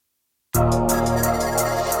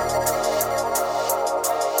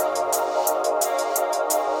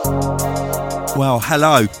Well,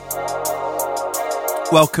 hello.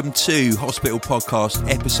 Welcome to Hospital Podcast,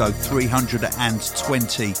 episode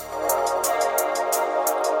 320,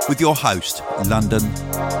 with your host, London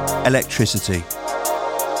Electricity.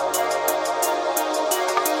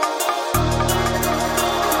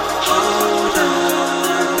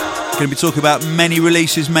 Going to be talking about many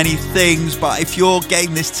releases, many things, but if you're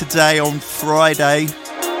getting this today on Friday,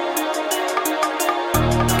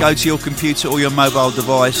 go to your computer or your mobile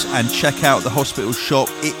device and check out the hospital shop.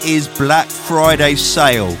 It is Black Friday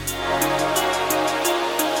sale.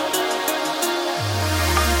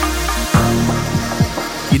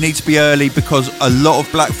 You need to be early because a lot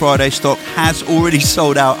of Black Friday stock has already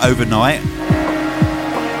sold out overnight.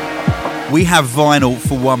 We have vinyl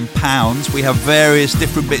for £1. We have various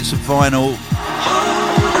different bits of vinyl.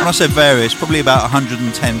 When I say various, probably about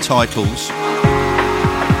 110 titles.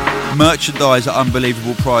 Merchandise at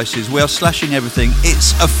unbelievable prices. We are slashing everything.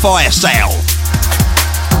 It's a fire sale.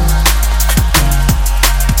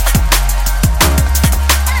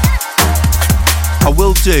 I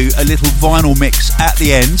will do a little vinyl mix at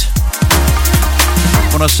the end.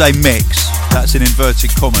 When I say mix, that's in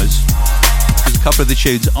inverted commas, because a couple of the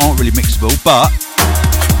tunes aren't really mixable, but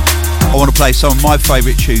I want to play some of my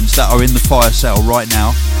favourite tunes that are in the fire sale right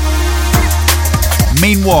now.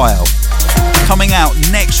 Meanwhile, coming out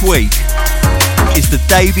next week is the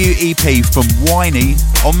debut EP from Winey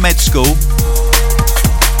on Med School.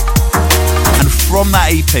 And from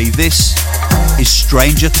that EP, this is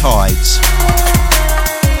Stranger Tides.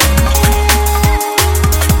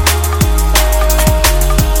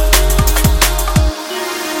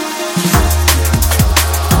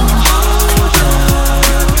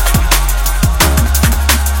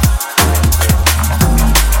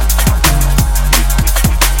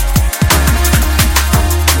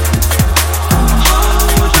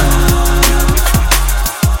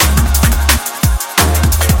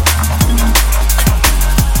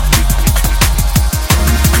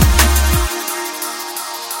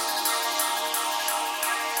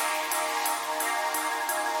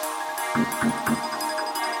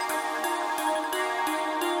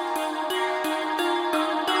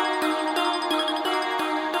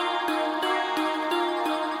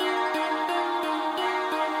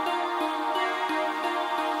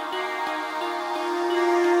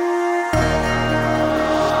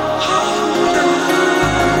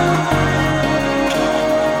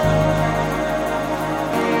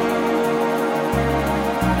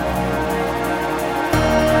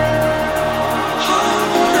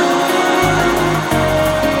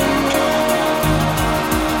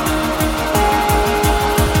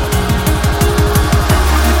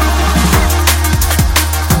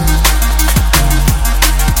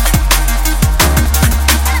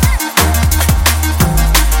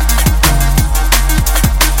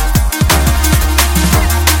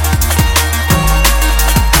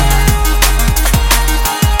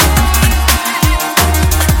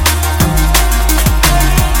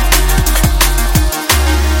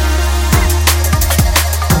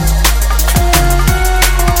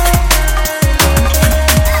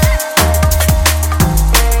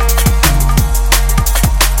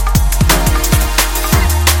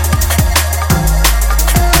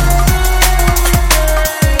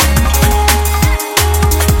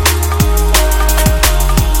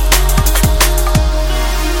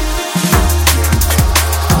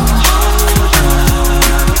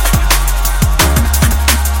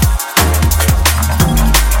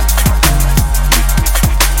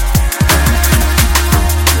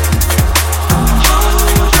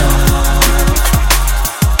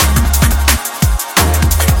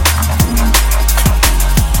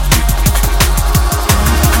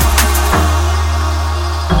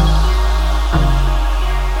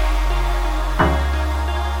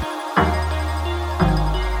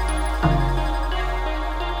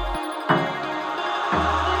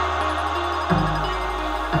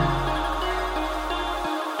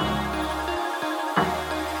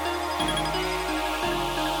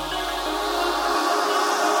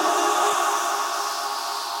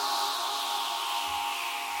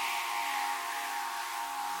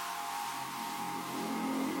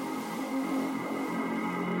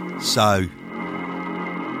 So,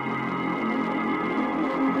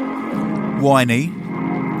 Winey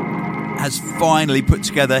has finally put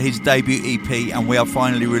together his debut EP and we are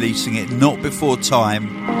finally releasing it, not before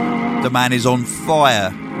time. The man is on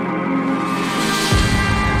fire.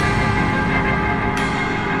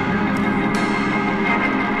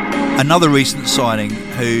 Another recent signing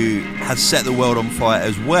who has set the world on fire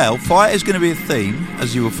as well. Fire is going to be a theme,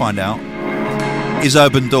 as you will find out, is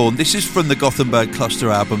Urban Dawn. This is from the Gothenburg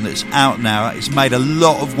Cluster album that's out now. It's made a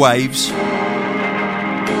lot of waves.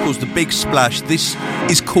 calls The Big Splash. This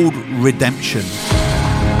is called Redemption.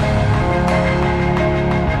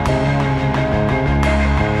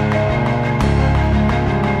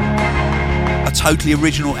 A totally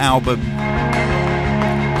original album.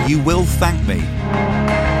 You will thank me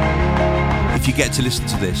if you get to listen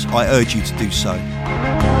to this. I urge you to do so.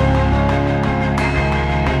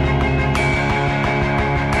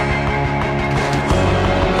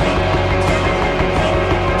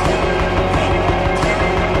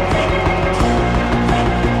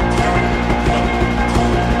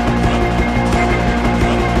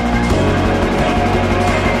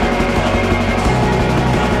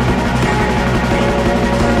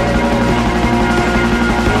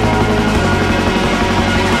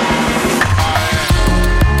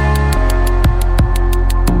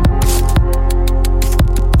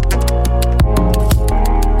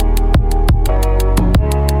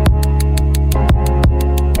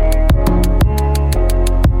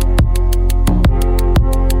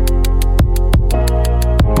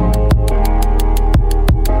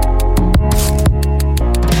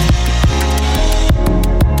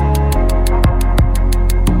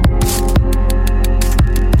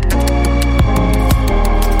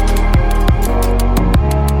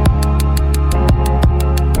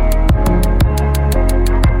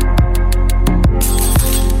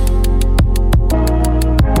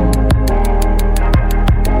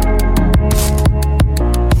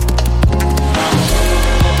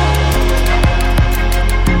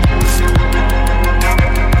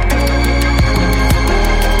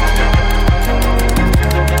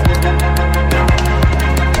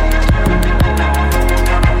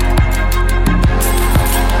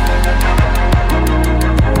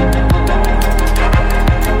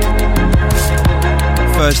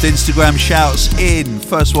 Instagram shouts in.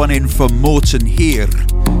 First one in from Morton here,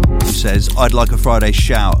 who says, I'd like a Friday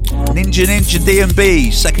shout. Ninja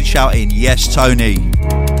DMB, second shout in. Yes, Tony.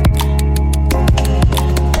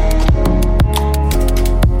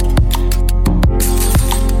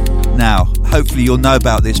 Now, hopefully you'll know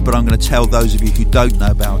about this, but I'm going to tell those of you who don't know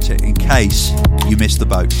about it in case you missed the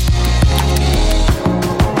boat.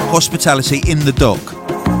 Hospitality in the Dock.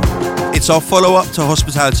 It's our follow-up to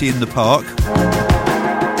Hospitality in the Park,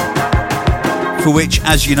 for which,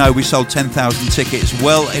 as you know, we sold 10,000 tickets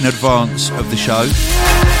well in advance of the show.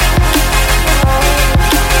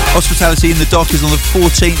 Hospitality in the Dock is on the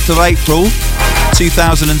 14th of April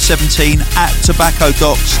 2017 at Tobacco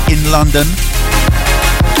Docks in London.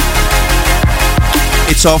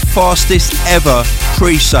 It's our fastest ever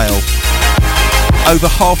pre-sale. Over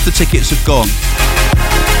half the tickets have gone.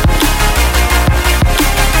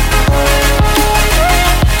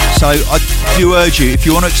 So I do urge you, if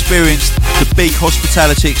you want to experience the big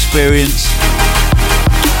hospitality experience,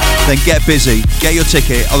 then get busy, get your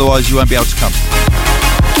ticket, otherwise you won't be able to come.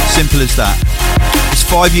 Simple as that. It's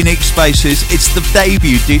 5 unique spaces. It's the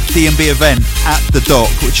debut D&B event at the Dock,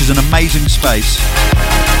 which is an amazing space.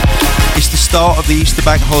 It's the start of the Easter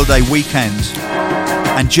Bank Holiday weekend,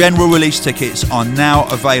 and general release tickets are now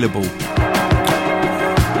available.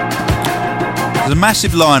 There's a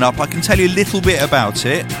massive lineup. I can tell you a little bit about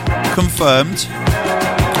it. Confirmed.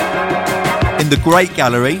 In the Great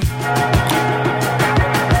Gallery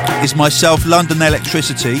is myself, London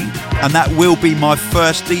Electricity, and that will be my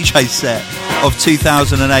first DJ set of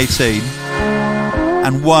 2018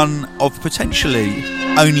 and one of potentially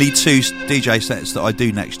only 2 DJ sets that I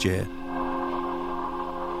do next year.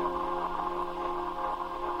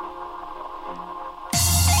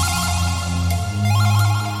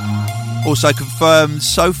 Also confirmed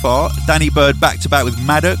so far, Danny Bird back to back with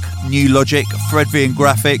Maddock, New Logic, Fred V and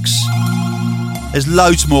Graphics. There's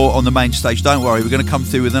loads more on the main stage, don't worry, we're going to come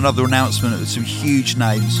through with another announcement with some huge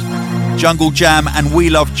names. Jungle Jam and We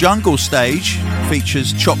Love Jungle stage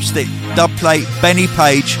features Chopstick, Dubplate, Benny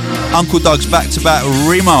Page, Uncle Doug's back-to-back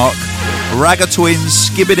Remark, Ragga Twins,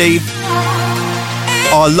 Skibbity.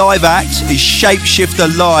 Our live act is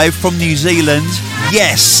Shapeshifter Live from New Zealand.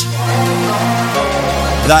 Yes!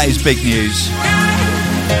 That is big news.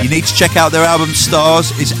 You need to check out their album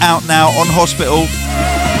Stars. It's out now on Hospital,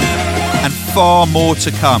 and far more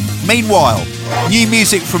to come. Meanwhile, new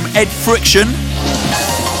music from Ed Friction.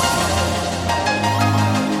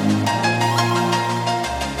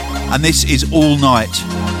 And this is All Night.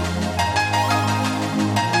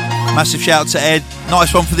 Massive shout out to Ed.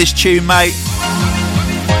 Nice one for this tune, mate.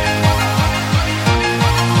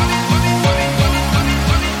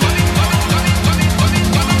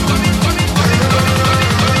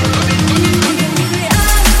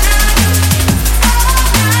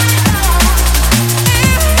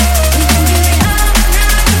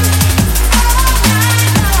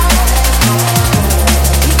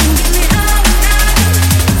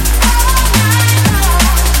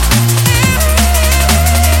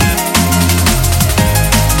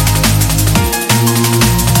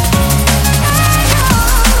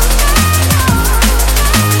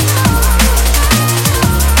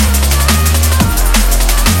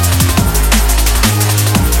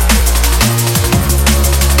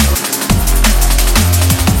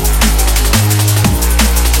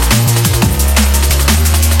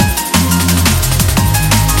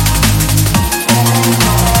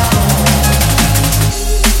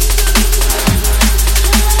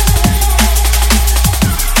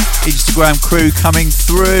 Instagram crew coming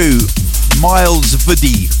through. Miles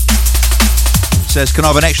Vudi says, can I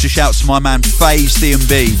have an extra shout to my man FaZe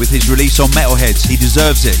DMB with his release on Metalheads? He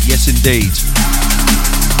deserves it. Yes, indeed.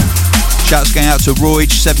 Shouts going out to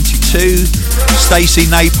Royage72, Stacey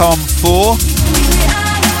Napalm 4,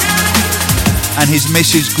 and his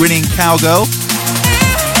missus Grinning Cowgirl.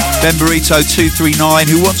 Ben Burrito 239,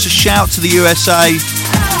 who wants a shout to the USA.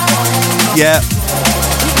 Yeah,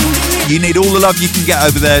 you need all the love you can get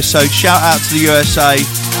over there, so shout out to the USA.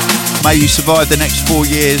 May you survive the next 4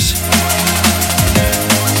 years.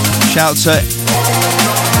 Shout to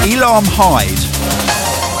Elam Hyde,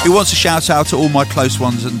 who wants a shout out to all my close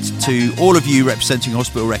ones and to all of you representing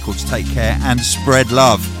Hospital Records. Take care and spread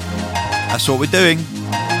love. That's what we're doing.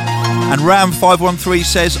 And Ram513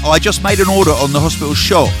 says, I just made an order on the hospital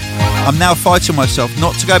shop. I'm now fighting myself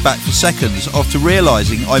not to go back for seconds after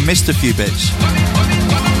realising I missed a few bits.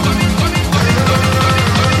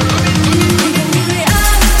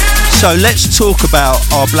 So let's talk about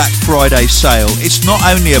our Black Friday sale. It's not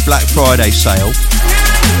only a Black Friday sale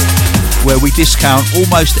where we discount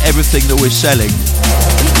almost everything that we're selling,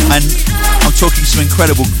 and I'm talking some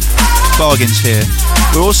incredible bargains here.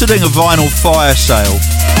 We're also doing a vinyl fire sale.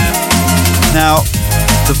 Now,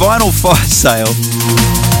 the vinyl fire sale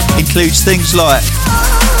includes things like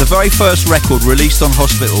the very first record released on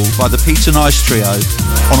Hospital by the Peter Nice Trio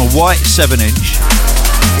on a white 7-inch.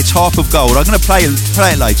 It's half of gold. I'm going to play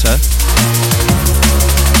it later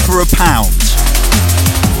for £1.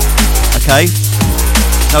 Okay.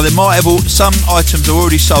 Now there might have some items are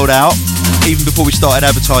already sold out even before we started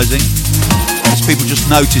advertising, as people just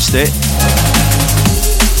noticed it.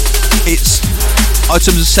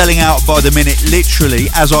 Items are selling out by the minute, literally,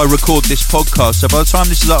 as I record this podcast. So by the time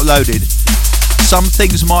this is uploaded, some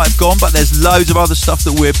things might have gone, but there's loads of other stuff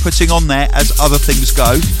that we're putting on there as other things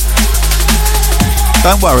go.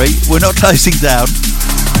 Don't worry, we're not closing down.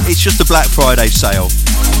 It's just a Black Friday sale.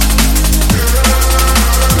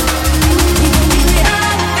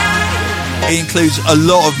 It includes a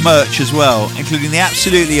lot of merch as well, including the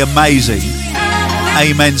absolutely amazing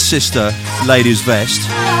Amen Sister ladies vest.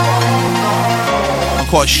 I'm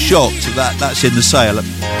quite shocked that that's in the sale,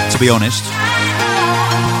 to be honest.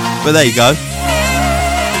 But there you go.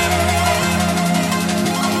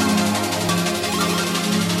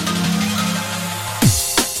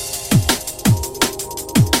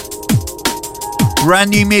 Brand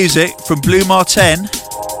new music from Blue Martin.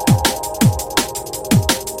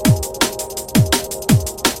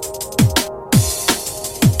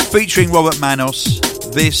 Featuring Robert Manos.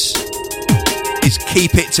 This is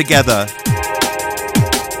Keep It Together.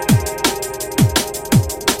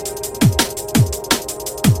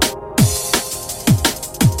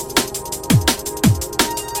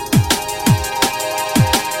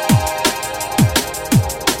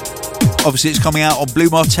 Obviously, it's coming out on Blue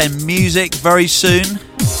Martin Music very soon.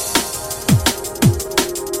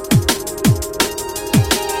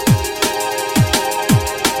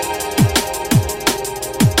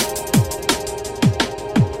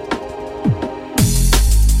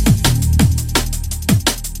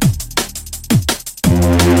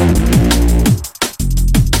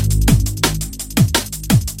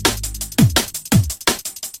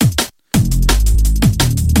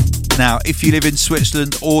 Now, if you live in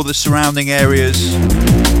Switzerland or the surrounding areas,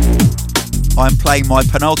 I'm playing my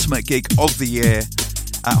penultimate gig of the year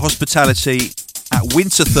at Hospitality at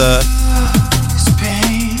Winterthur,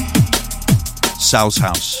 Sal's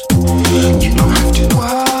House. You don't have to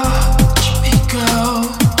watch me go.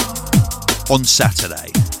 On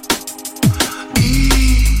Saturday.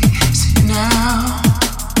 Easy now.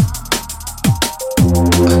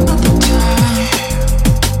 Another time.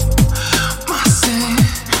 My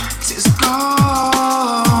sense is gone.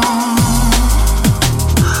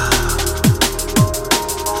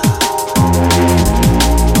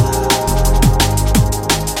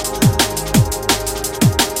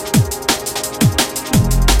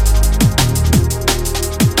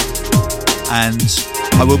 And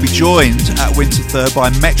I will be joined at Winterthur by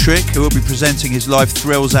Metric, who will be presenting his live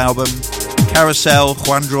Thrills album, Carousel,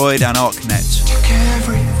 Juandroid and Arknet. Took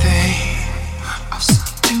everything, I've seen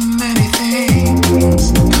too many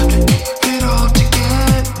things, to keep it all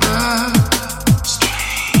together.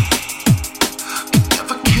 Strange, it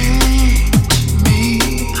never came to me,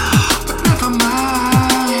 but never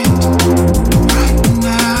mind. Right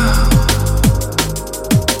now,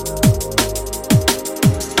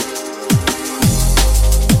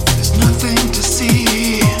 there's nothing to see.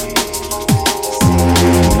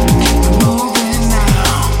 Keep it moving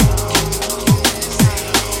now.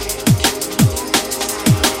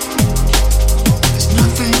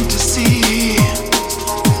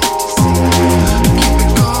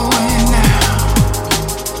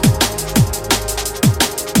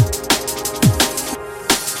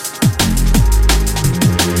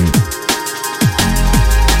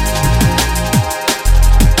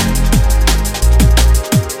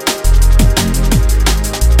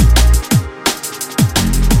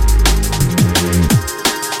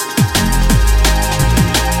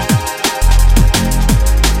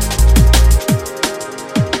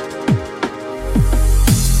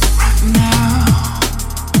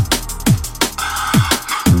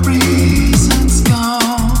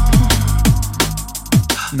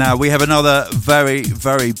 Now we have another very,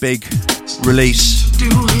 very big release,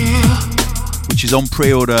 which is on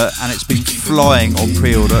pre-order, and it's been flying on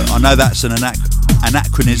pre-order. I know that's an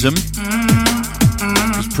anachronism,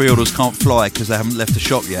 because pre-orders can't fly because they haven't left the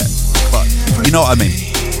shop yet, but you know what I mean.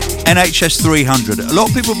 NHS 300. A lot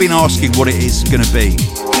of people have been asking what it is going to be.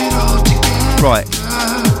 Right.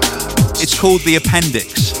 It's called The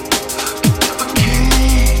Appendix.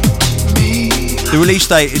 The release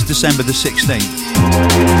date is December the 16th.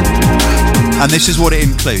 And this is what it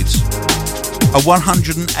includes. A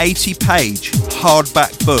 180-page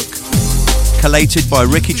hardback book collated by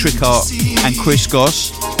Ricky Tricart and Chris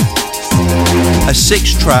Goss. A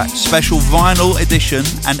 6-track special vinyl edition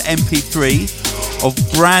and MP3 of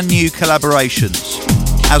brand new collaborations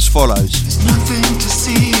as follows.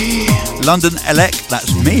 London Elec,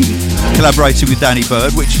 that's me, collaborating with Danny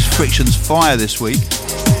Bird, which is Friction's Fire this week.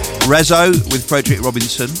 Rezo with Frederick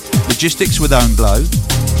Robinson. Logistics with Own Glow.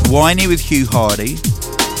 Whiny with Hugh Hardy.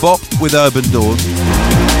 Bop with Urban Dawn.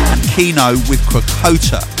 And Kino with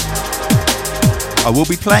Krakota. I will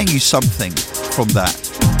be playing you something from that.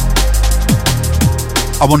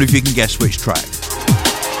 I wonder if you can guess which track.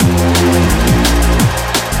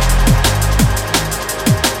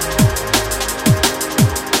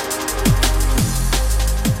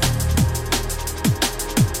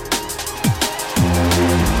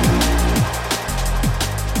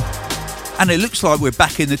 And it looks like we're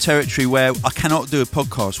back in the territory where I cannot do a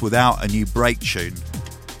podcast without a new break tune,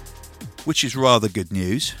 which is rather good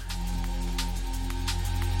news.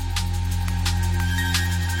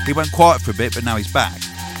 He went quiet for a bit, but now he's back.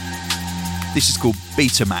 This is called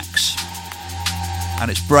Betamax, and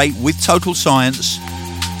it's Break with Total Science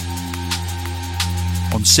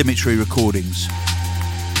on Symmetry Recordings.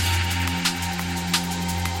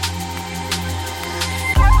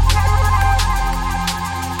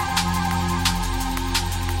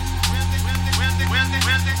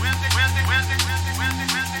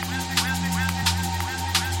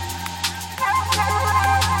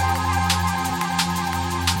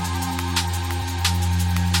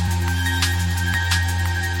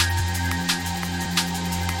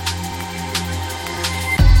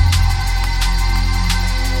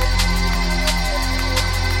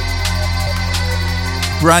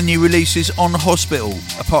 Brand new releases on Hospital,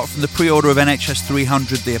 apart from the pre-order of NHS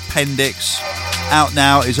 300, The Appendix. Out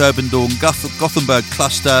now is Urban Dawn, Gothenburg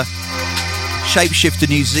Cluster, Shapeshifter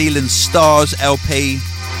New Zealand Stars LP,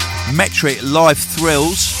 Metric Live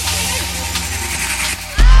Thrills.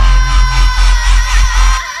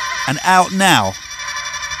 And out now,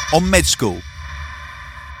 on Med School,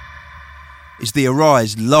 is the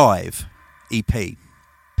Arise Live EP.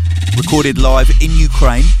 Recorded live in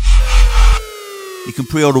Ukraine. You can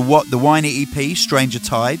pre-order the Whiny EP, Stranger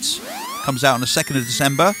Tides. Comes out on the 2nd of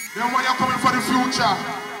December. Then when you're coming for the future,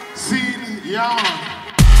 scene, yeah.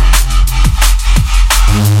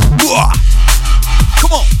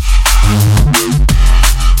 Come on!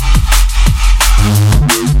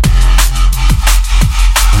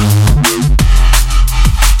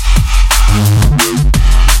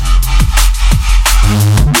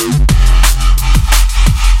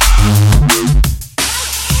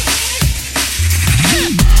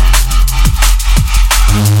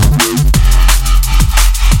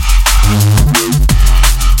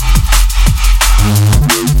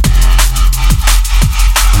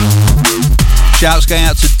 Shouts going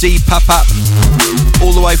out to D Papap,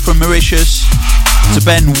 all the way from Mauritius, to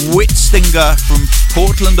Ben Whitstinger from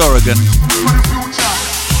Portland, Oregon.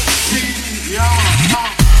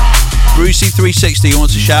 Brucey360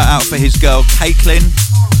 wants a shout out for his girl Caitlin.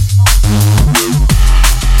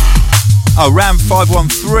 Oh,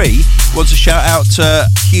 Ram513 wants a shout out to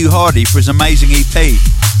Hugh Hardy for his amazing EP,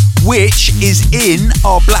 which is in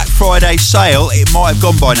our Black Friday sale. It might have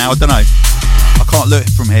gone by now, I don't know. I can't look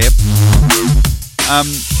from here.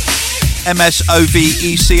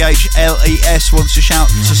 MSOVECHLES wants to shout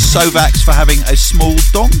to Sovax for having a small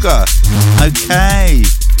donga. Okay.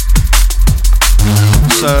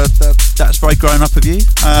 So that's very grown up of you.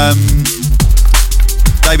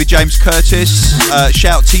 David James Curtis,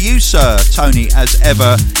 shout to you, sir, Tony, as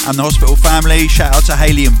ever, and the Hospital family. Shout out to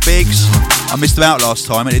Haley and Biggs. I missed them out last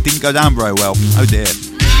time and it didn't go down very well. Oh dear.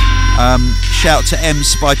 Shout to M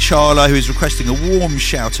Spy Charla, who is requesting a warm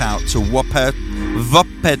shout out to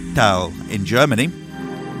Wuppertal in Germany.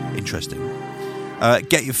 Interesting.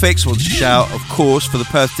 Get Your Fix wants to shout, of course, for the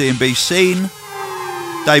Perth D&B scene.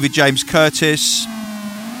 David James Curtis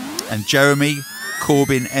and Jeremy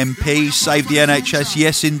Corbyn MP, Save the NHS,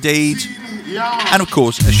 yes indeed. And of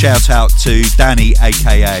course, a shout out to Danny,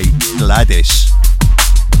 aka Gladys.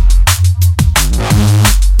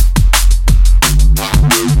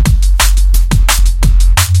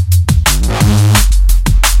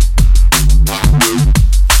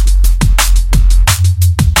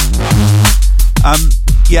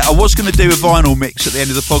 Yeah, I was going to do a vinyl mix at the end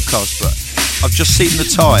of the podcast, but I've just seen the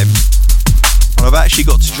time and I've actually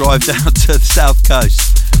got to drive down to the south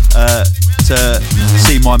coast to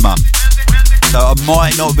see my mum. So I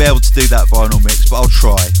might not be able to do that vinyl mix, but I'll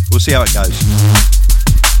try. We'll see how it goes.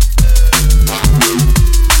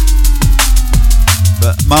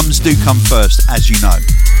 But mums do come first, as you know.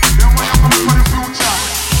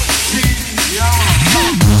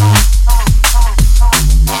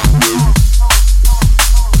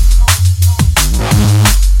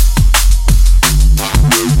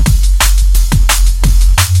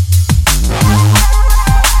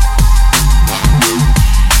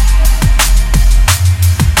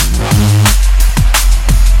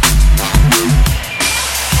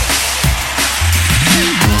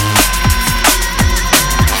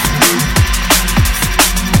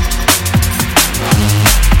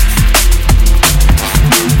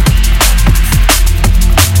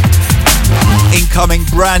 Incoming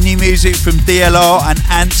brand new music from DLR and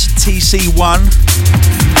Ant TC1,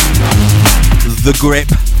 The Grip.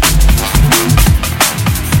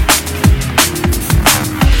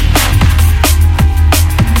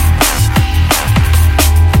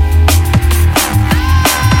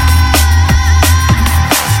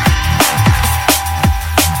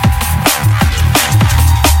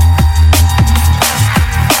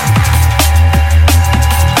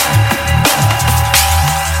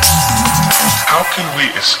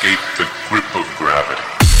 Escape the grip of gravity.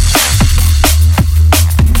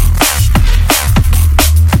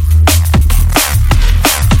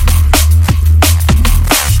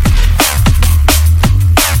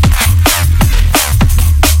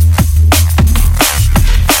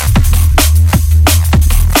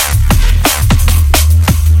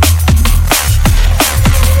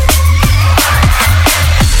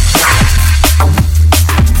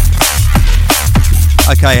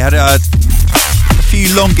 Okay, had a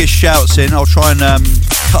few longest shouts in. I'll try and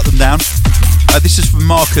cut them down. This is from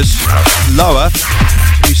Marcus Lower,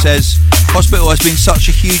 who says, hospital has been such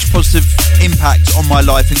a huge positive impact on my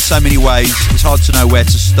life in so many ways, it's hard to know where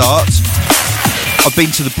to start. I've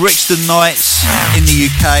been to the Brixton nights in the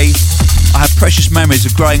UK. I have precious memories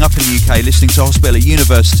of growing up in the UK, listening to Hospital at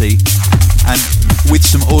university and with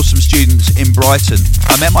some awesome students in Brighton.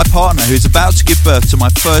 I met my partner, who is about to give birth to my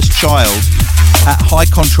first child, at High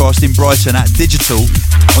Contrast in Brighton at Digital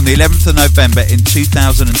on the 11th of November in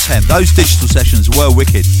 2010. Those digital sessions were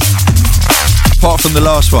wicked. Apart from the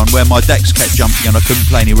last one where my decks kept jumping and I couldn't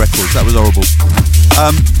play any records. That was horrible.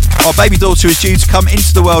 Our baby daughter is due to come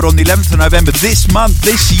into the world on the 11th of November this month,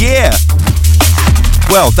 this year.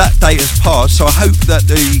 Well, that date has passed, so I hope that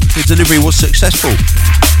the delivery was successful.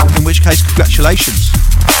 In which case, congratulations.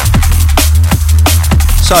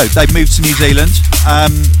 So, they've moved to New Zealand.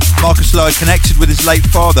 Marcus Lowe connected with his late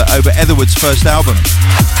father over Etherwood's first album.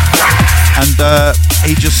 And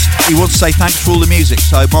he wants to say thanks for all the music.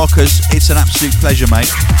 So, Marcus, it's an absolute pleasure,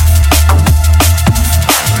 mate.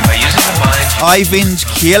 Ivind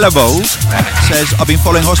Kielavold says, I've been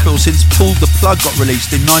following Hospital since Pulled the Plug got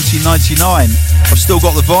released in 1999. I've still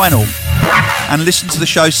got the vinyl and listened to the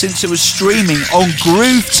show since it was streaming on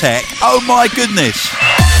Groove Tech. Oh my goodness.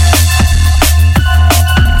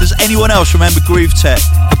 Does anyone else remember Groove Tech?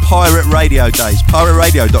 The Pirate Radio days,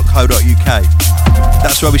 pirateradio.co.uk.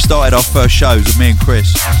 That's where we started our first shows with me and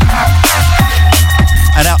Chris.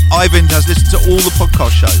 And now Ivan has listened to all the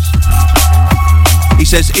podcast shows. He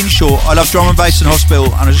says, in short, I love drum and bass in Hospital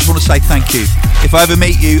and I just want to say thank you. If I ever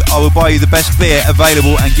meet you, I will buy you the best beer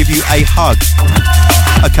available and give you a hug.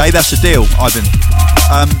 Okay, that's a deal, Ivan.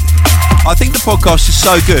 I think the podcast is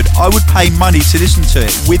so good, I would pay money to listen to it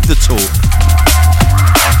with the talk.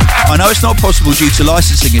 I know it's not possible due to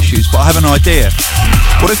licensing issues, but I have an idea.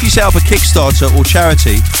 What if you set up a Kickstarter or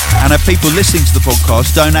charity and have people listening to the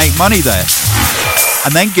podcast donate money there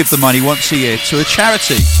and then give the money once a year to a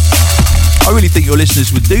charity? I really think your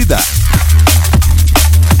listeners would do that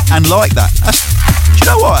and like that. Do you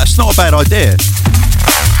know what? That's not a bad idea.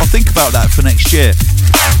 I'll think about that for next year.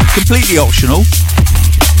 Completely optional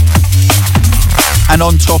and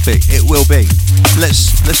on topic it will be. Let's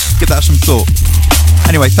give that some thought.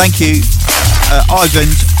 Anyway, thank you, Ivan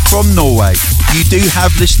from Norway. You do have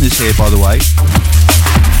listeners here, by the way.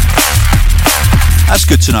 That's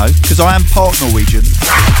good to know, because I am part Norwegian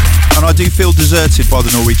and I do feel deserted by the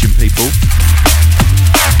Norwegian people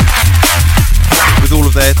with all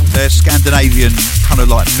of their Scandinavian kind of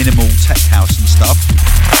like minimal tech house and stuff.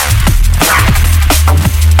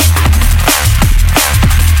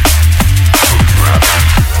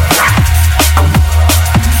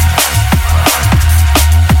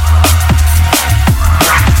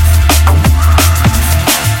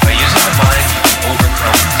 By using the mind to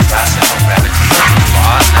overcome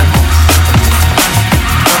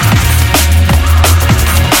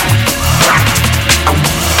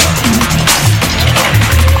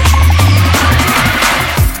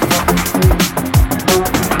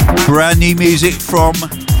Brand new music from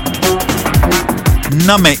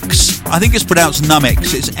Nummix. I think it's pronounced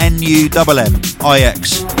Nummix. It's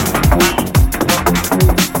Nummix.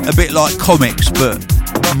 A bit like comics, but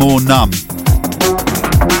more numb.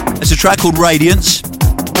 It's a track called Radiance,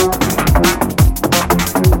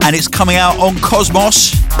 and it's coming out on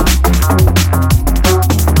Cosmos.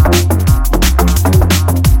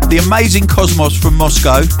 The amazing Cosmos from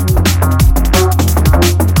Moscow,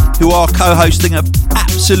 who are co-hosting an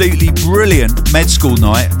absolutely brilliant med school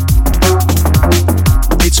night.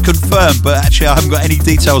 It's confirmed, but actually I haven't got any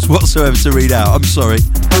details whatsoever to read out. I'm sorry.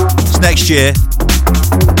 It's next year,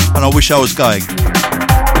 and I wish I was going.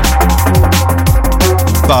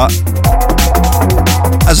 But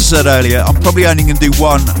as I said earlier, I'm probably only going to do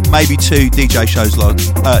one, maybe two DJ shows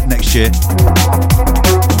next year.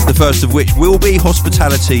 The first of which will be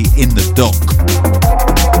Hospitality in the Dock.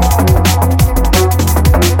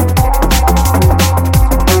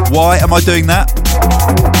 Why am I doing that?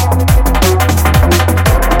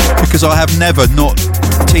 Because I have never not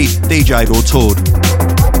DJ'd or toured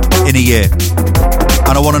in a year,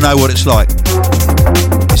 and I want to know what it's like.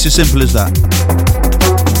 It's as simple as that.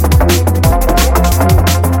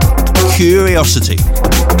 Curiosity.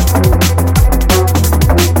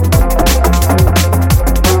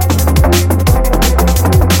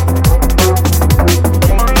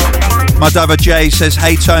 Madava J says,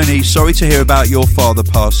 hey Tony, sorry to hear about your father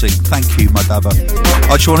passing. Thank you, Madava.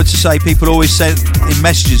 I just wanted to say people always send in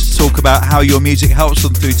messages to talk about how your music helps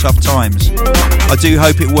them through tough times. I do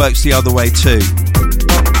hope it works the other way too.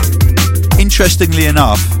 Interestingly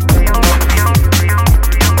enough,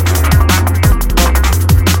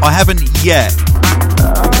 I haven't yet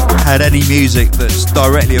had any music that's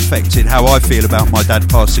directly affected how I feel about my dad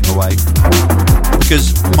passing away,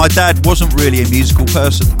 because my dad wasn't really a musical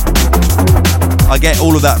person. I get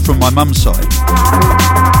all of that from my mum's side.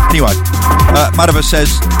 Anyway, Madhava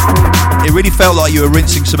says, it really felt like you were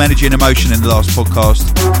rinsing some energy and emotion in the last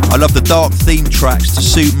podcast. I love the dark theme tracks to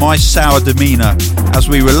suit my sour demeanour as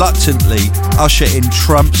we reluctantly usher in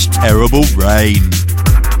Trump's terrible reign.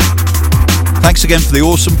 Thanks again for the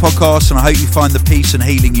awesome podcast, and I hope you find the peace and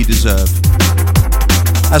healing you deserve.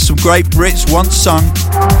 As some great Brits once sung,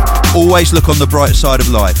 always look on the bright side of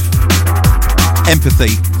life.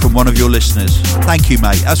 Empathy from one of your listeners. Thank you,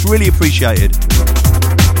 mate. That's really appreciated.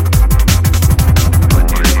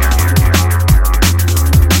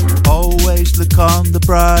 Always look on the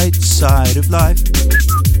bright side of life.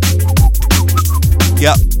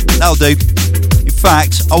 Yep, that'll do. In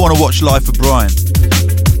fact, I want to watch Life of Brian.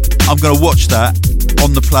 I'm going to watch that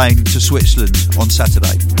on the plane to Switzerland on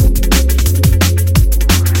Saturday.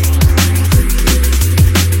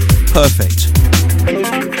 Perfect.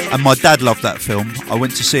 And my dad loved that film. I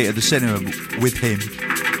went to see it at the cinema with him.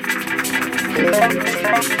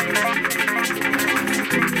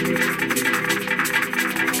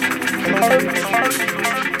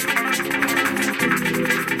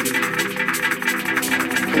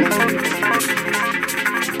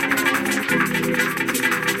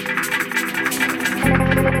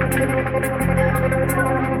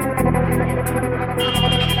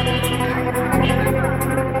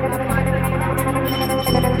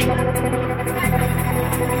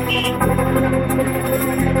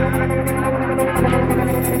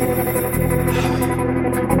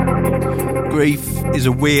 Grief is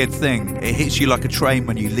a weird thing. It hits you like a train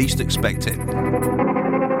when you least expect it.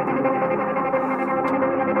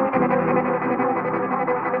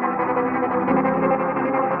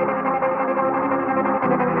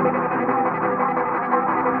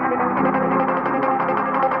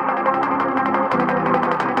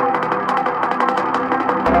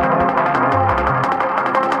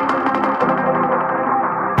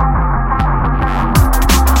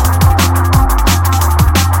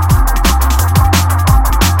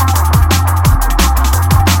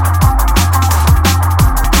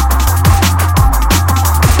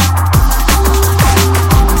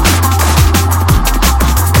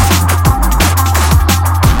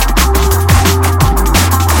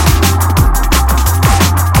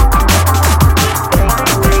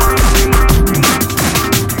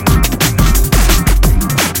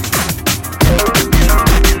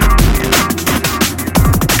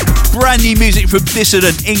 Brand new music from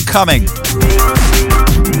Dissident incoming.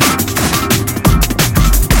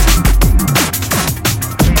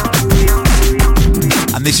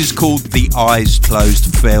 And this is called The Eyes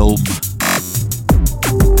Closed Film.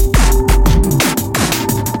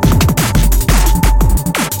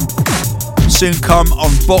 Soon come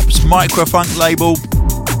on Bop's Microfunk label.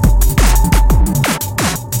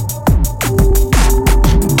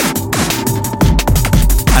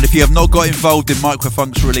 And If you have not got involved in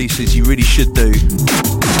Microfunk's releases, you really should do.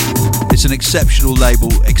 It's an exceptional label,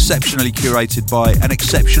 exceptionally curated by an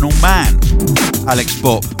exceptional man, Alex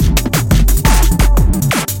Bopp,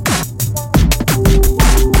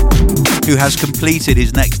 who has completed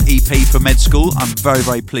his next EP for Med School, I'm very,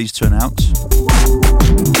 very pleased to announce.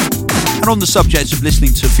 And on the subject of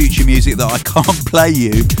listening to future music that I can't play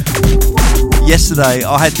you, yesterday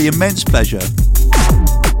I had the immense pleasure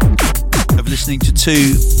of listening to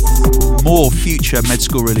 2 more future Med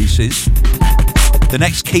School releases. The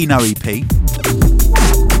next Kino EP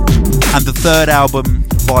and the 3rd album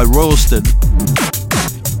by Royalston,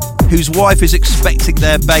 whose wife is expecting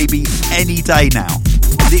their baby any day now,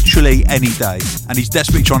 literally any day, and he's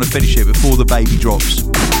desperately trying to finish it before the baby drops.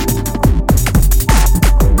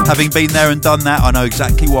 Having been there and done that, I know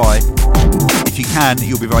exactly why. If you can,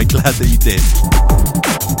 you'll be very glad that you did.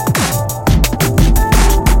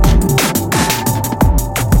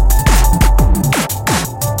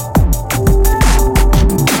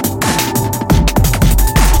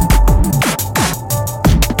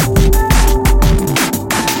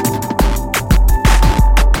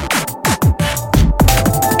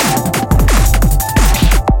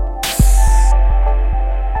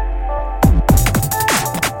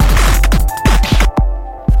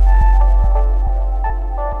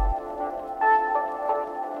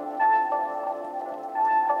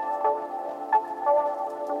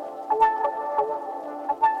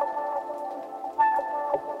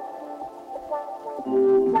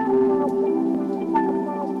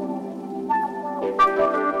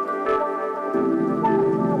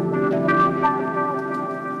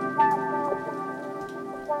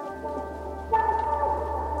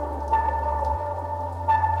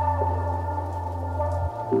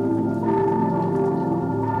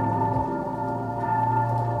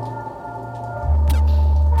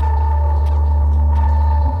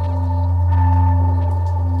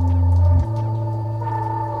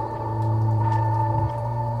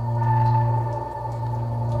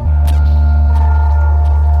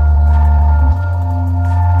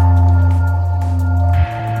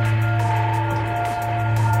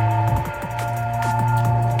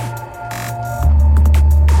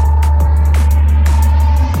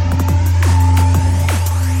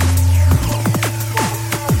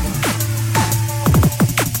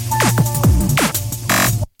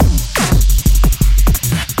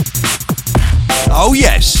 Oh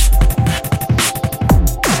yes.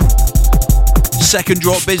 Second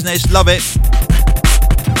drop business, love it.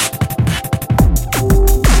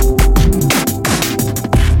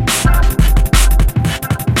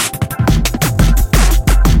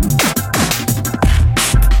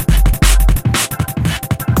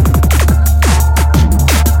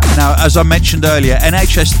 Now, as I mentioned earlier,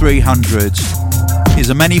 NHS 300 is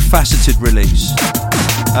a many-faceted release.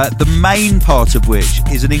 The main part of which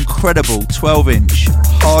is an incredible 12-inch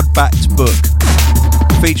hard-backed book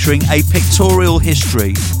featuring a pictorial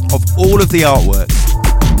history of all of the artwork,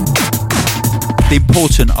 the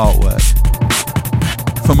important artwork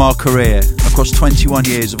from our career across 21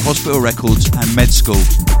 years of Hospital Records and Med School.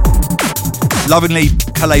 Lovingly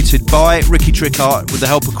collated by Ricky Trickart with the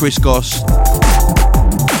help of Chris Goss.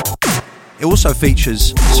 It also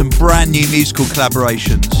features some brand new musical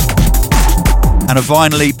collaborations and a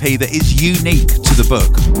vinyl EP that is unique to the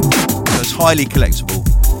book, so it's highly collectible.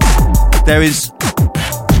 There is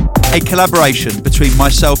a collaboration between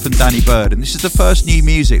myself and Danny Bird, and this is the first new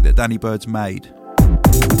music that Danny Bird's made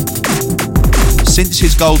since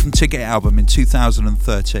his Golden Ticket album in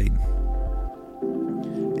 2013.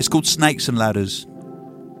 It's called Snakes and Ladders,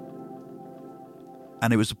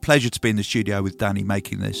 and it was a pleasure to be in the studio with Danny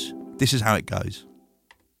making this. This is how it goes.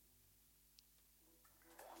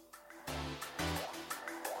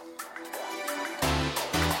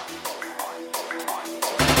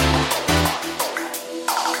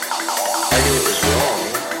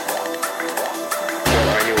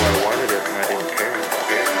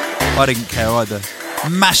 I didn't care either.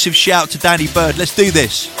 Massive shout to Danny Bird. Let's do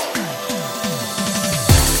this.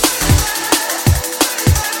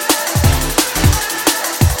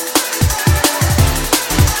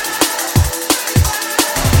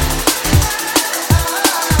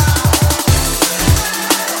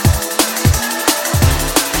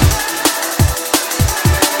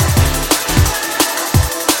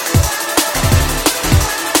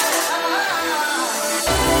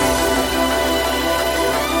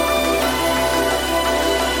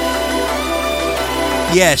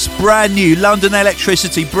 Yes, brand new London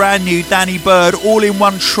Electricity, brand new Danny Bird, all in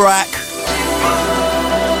one track.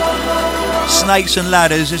 Snakes and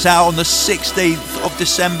Ladders is out on the 16th of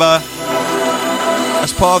December.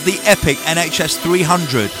 as part of the epic NHS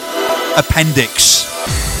 300 appendix.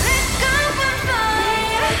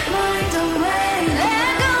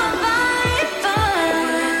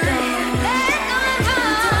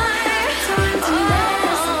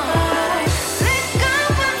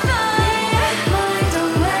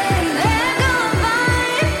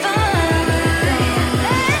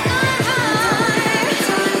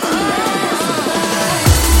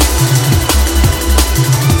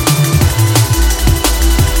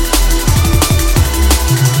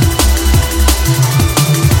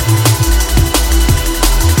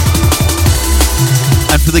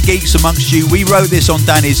 For the geeks amongst you, we wrote this on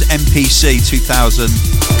Danny's MPC 2000.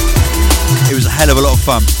 It was a hell of a lot of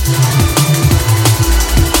fun.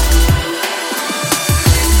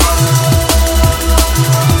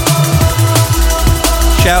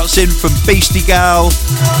 Shouts in from Beastie Gal,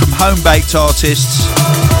 from Home Baked Artists.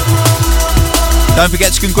 Don't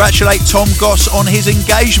forget to congratulate Tom Goss on his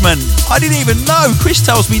engagement. I didn't even know. Chris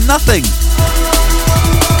tells me nothing.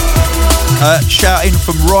 Shout in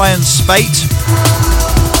from Ryan Spate,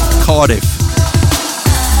 Cardiff.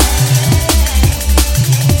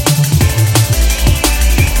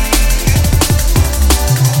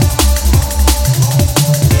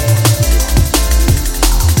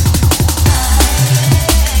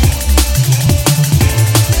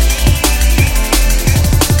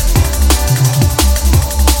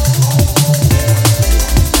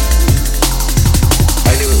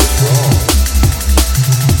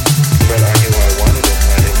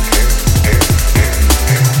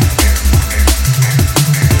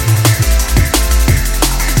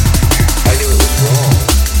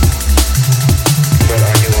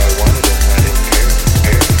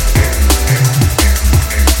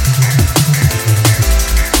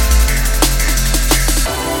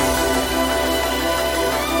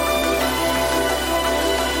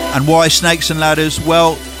 And why Snakes and Ladders?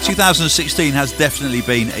 Well, 2016 has definitely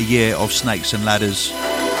been a year of Snakes and Ladders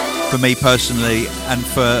for me personally and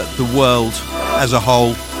for the world as a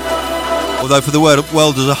whole. Although for the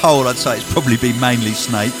world as a whole, I'd say it's probably been mainly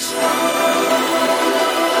snakes.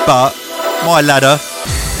 But my ladder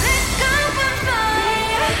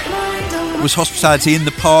was Hospitality in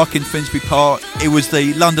the Park in Finsbury Park. It was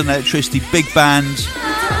the London Electricity Big Band.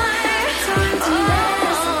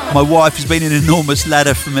 My wife has been an enormous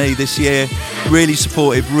ladder for me this year. Really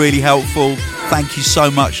supportive, really helpful. Thank you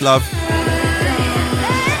so much, love.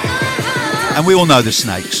 And we all know the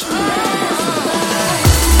snakes.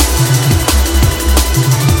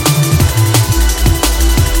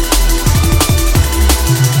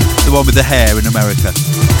 The one with the hair in America.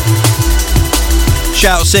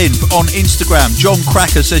 Shouts in on Instagram. John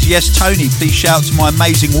Cracker says, yes, Tony, please shout to my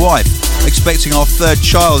amazing wife. Expecting our third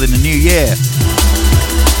child in the new year.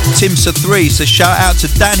 Timsa3 says, shout out to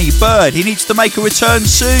Danny Bird. He needs to make a return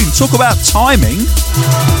soon. Talk about timing.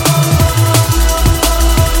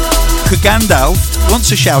 Gandalf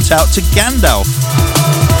wants a shout out to Gandalf.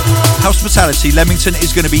 Hospitality Leamington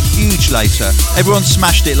is going to be huge later. Everyone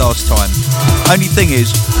smashed it last time. Only thing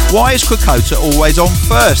is, why is Krakota always on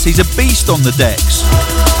first? He's a beast on the decks.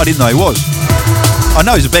 I didn't know he was. I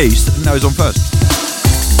know he's a beast. I didn't know he was on first.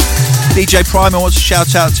 DJ Primer wants to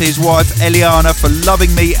shout out to his wife Eliana for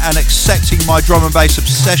loving me and accepting my drum and bass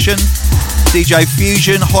obsession. DJ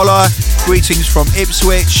Fusion, holla, greetings from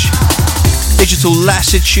Ipswich. Digital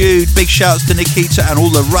Lassitude, big shouts to Nikita and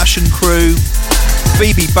all the Russian crew.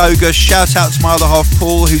 Phoebe Bogus, shout out to my other half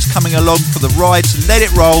Paul, who's coming along for the ride to Let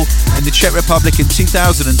It Roll in the Czech Republic in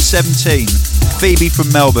 2017. Phoebe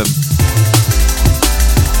from Melbourne.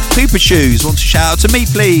 Cooper Shoes wants to shout out to me,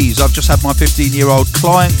 please. I've just had my 15-year-old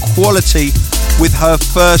client Quality with her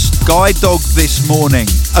first guide dog this morning.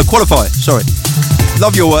 Oh, Qualify, sorry.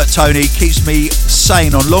 Love your work, Tony. Keeps me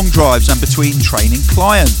sane on long drives and between training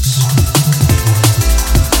clients.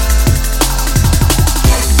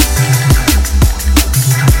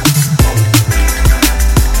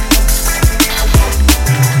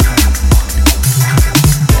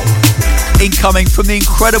 Incoming from the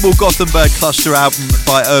incredible Gothenburg Cluster album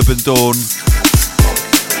by Urban Dawn.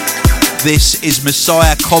 This is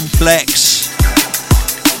Messiah Complex.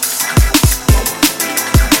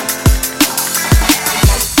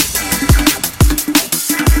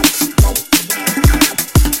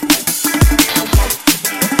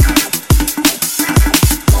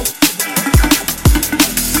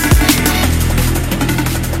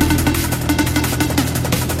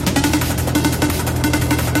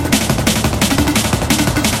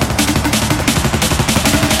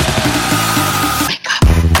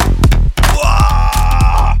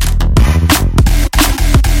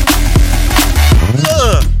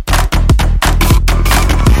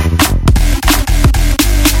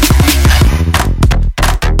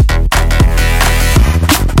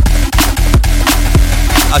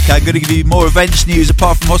 Okay, I'm going to give you more events news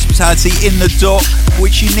apart from Hospitality in the Dock,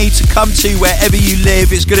 which you need to come to wherever you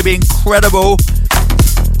live. It's going to be incredible.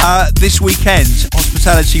 This weekend,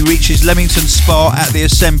 Hospitality reaches Leamington Spa at the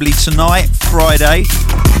Assembly tonight, Friday.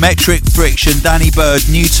 Metric, Friction, Danny Bird,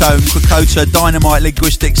 New Tone, Krakota, Dynamite,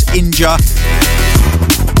 Linguistics, Inja.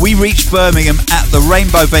 We reach Birmingham at the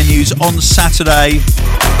Rainbow venues on Saturday.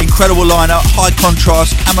 Incredible lineup, High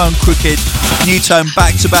Contrast, Camo and Crooked, New Tone,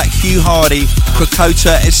 back-to-back Hugh Hardy,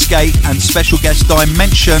 Krakota, Escape and special guest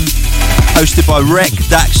Dimension, hosted by Rec,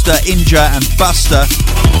 Daxter, Inja and Buster.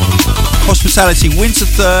 Hospitality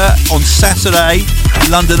Winterthur on Saturday,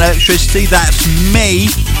 London Electricity, that's me.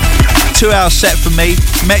 2-hour set for me.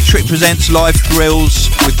 Metric presents live thrills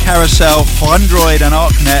with Carousel, Android and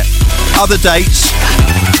ArcNet. Other dates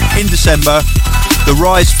in December, the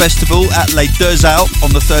Rise Festival at Les Deux Alpes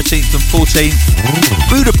on the 13th and 14th,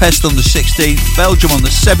 Budapest on the 16th, Belgium on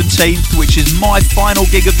the 17th, which is my final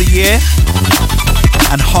gig of the year,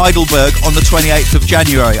 and Heidelberg on the 28th of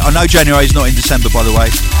January. I know January is not in December, by the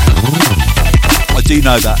way. I do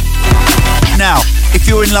know that. Now, if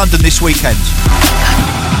you're in London this weekend,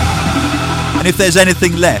 and if there's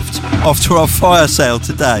anything left after our fire sale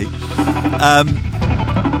today,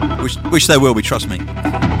 which there will be, trust me,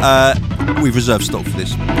 we've reserved stock for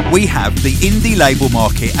this. We have the Indie Label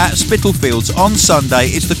Market at Spitalfields on Sunday.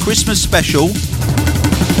 It's the Christmas special.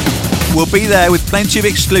 We'll be there with plenty of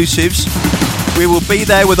exclusives. We will be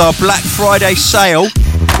there with our Black Friday sale.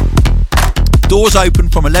 Doors open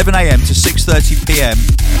from 11 a.m. to 6:30 p.m.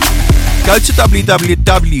 Go to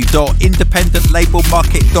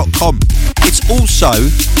www.independentlabelmarket.com. It's also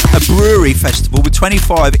a brewery festival with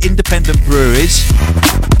 25 independent breweries.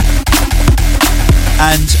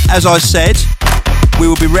 And as I said, we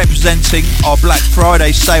will be representing our Black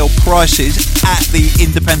Friday sale prices at the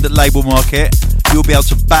independent label market. You'll be able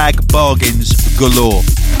to bag bargains galore.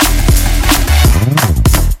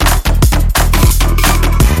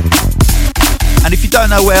 And if you don't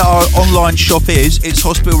know where our online shop is, it's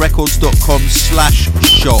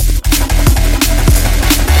hospitalrecords.com/shop.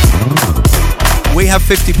 We have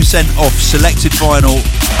 50% off selected vinyl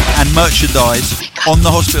and merchandise on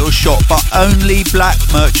the Hospital shop, but only black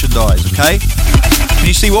merchandise, okay? Can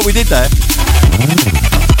you see what we did there?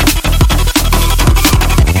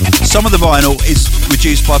 Some of the vinyl is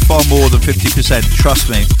reduced by far more than 50%, trust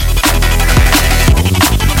me.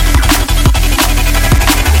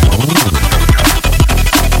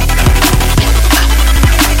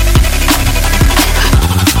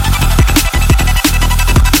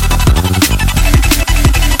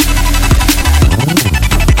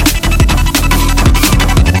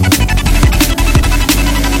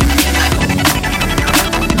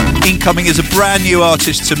 Incoming is a brand new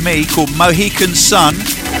artist to me called Mohican Sun,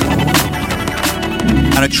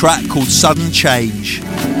 and a track called Sudden Change.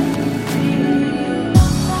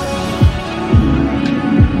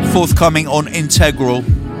 Forthcoming on Integral.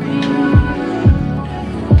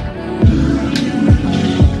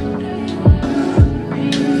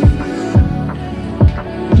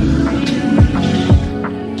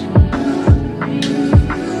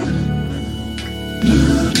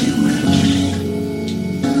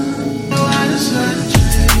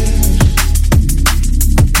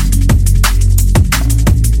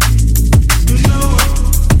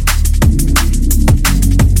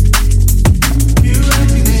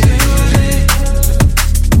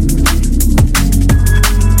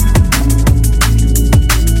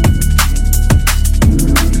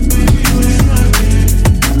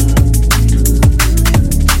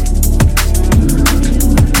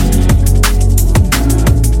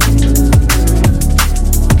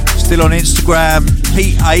 Still on Instagram,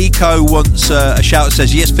 Pete Aiko wants a shout,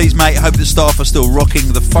 says, yes please mate, hope the staff are still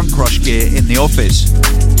rocking the Funk Rush gear in the office.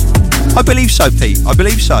 I believe so, Pete, I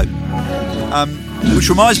believe so. Which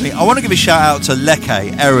reminds me, I want to give a shout out to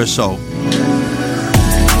Leke Aerosol.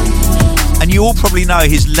 And you all probably know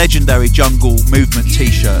his legendary Jungle Movement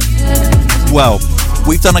t-shirt. Well,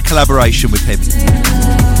 we've done a collaboration with him.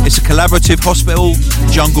 It's a collaborative Hospital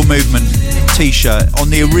Jungle Movement t-shirt on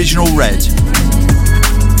the original red.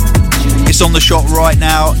 It's on the shop right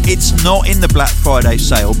now. It's not in the Black Friday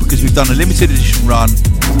sale because we've done a limited edition run,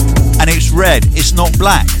 and it's red, it's not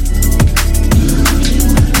black.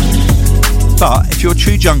 But if you're a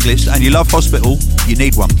true junglist and you love Hospital, you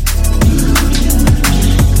need one.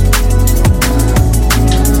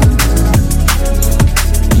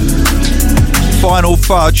 Final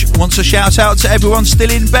Fudge wants a shout out to everyone still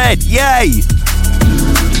in bed. Yay!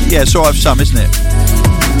 Yeah, so I have some, isn't it?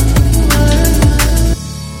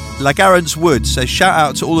 LaGarance Wood says, shout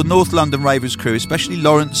out to all the North London Ravers crew, especially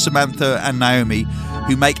Lawrence, Samantha and Naomi,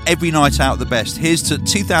 who make every night out the best. Here's to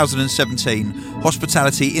 2017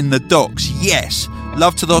 Hospitality in the Docks. Yes,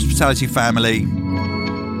 love to the Hospitality family.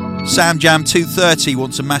 Sam Jam 230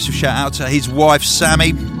 wants a massive shout out to his wife Sammy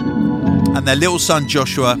and their little son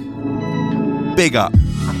Joshua. Big up.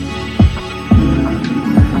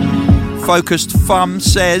 Focused Fun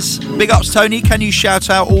says, big ups Tony, can you shout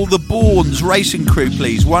out all the Bournes racing crew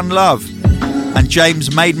please? One love. And James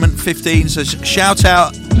Maidment 15 says, shout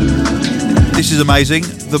out, this is amazing,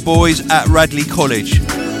 the boys at Radley College.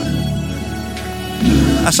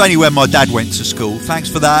 That's only where my dad went to school. Thanks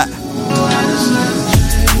for that.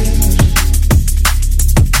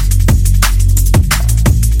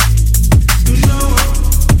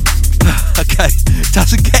 Okay,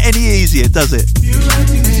 doesn't get any easier, does it?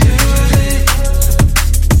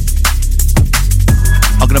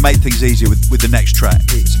 I'm going to make things easier with the next track.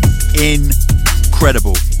 It's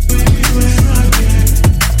incredible.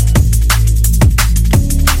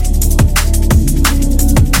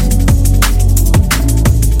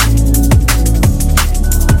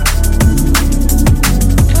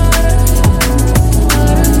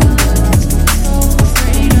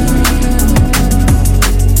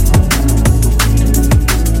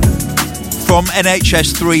 From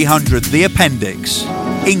NHS 300, The Appendix,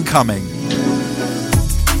 incoming.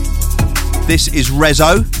 This is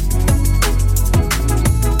Rezo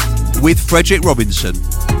with Frederick Robinson.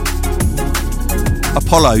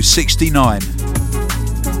 Apollo 69.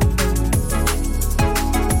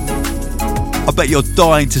 I bet you're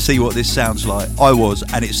dying to see what this sounds like. I was,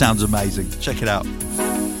 and it sounds amazing. Check it out.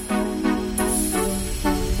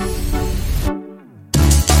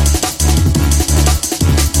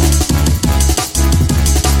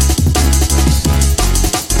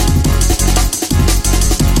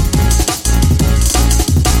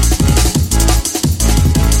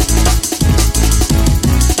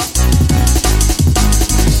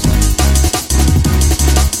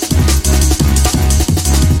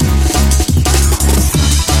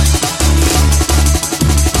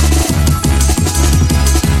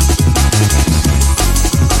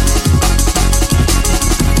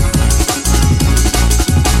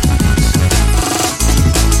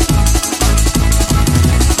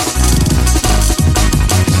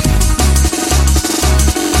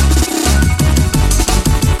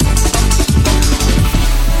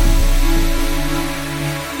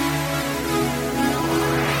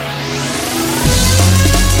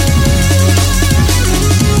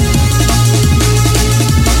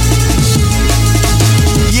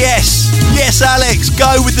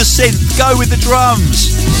 Go with the synth, go with the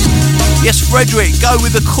drums. Yes, Frederick, go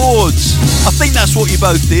with the chords. I think that's what you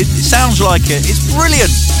both did. It sounds like it. It's brilliant.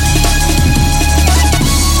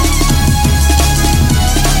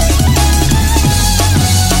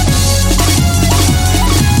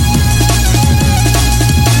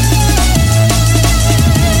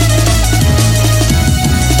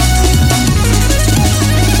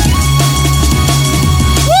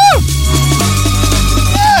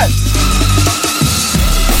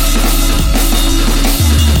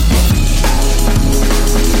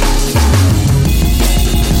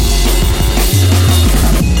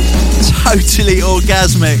 Totally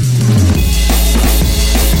orgasmic.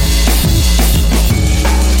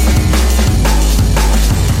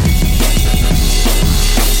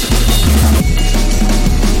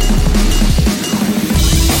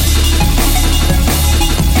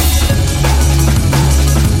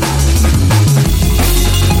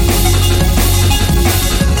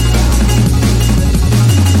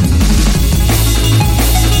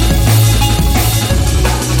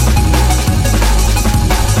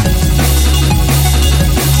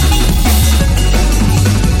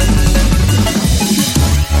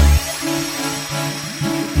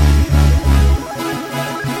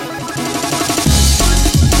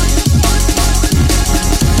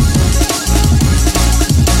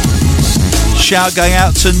 Shout going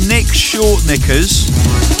out to Nick Shortknickers,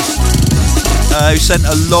 who sent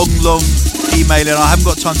a long email and I haven't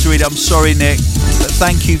got time to read it. I'm sorry, Nick, but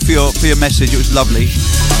thank you for your message. It was lovely.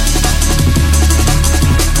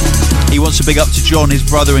 He wants to big up to John, his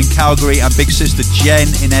brother in Calgary, and big sister Jen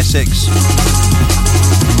in Essex.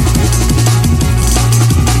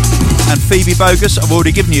 And Phoebe Bogus, I've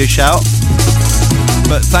already given you a shout,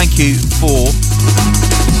 but thank you for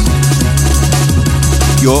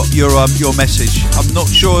your message. I'm not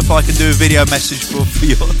sure if I can do a video message for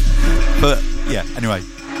your, but yeah, anyway,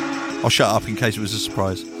 I'll shut up in case it was a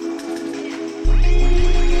surprise.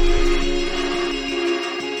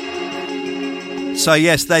 So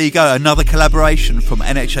yes, there you go, another collaboration from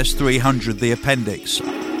NHS 300, The Appendix.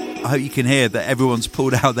 I hope you can hear that everyone's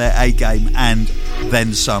pulled out their A game and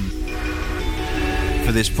then some for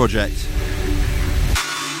for this project.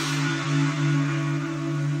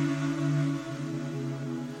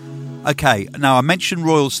 Okay, now I mentioned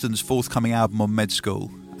Royalston's forthcoming album on Med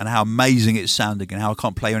School and how amazing it's sounding and how I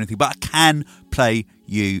can't play you anything, but I can play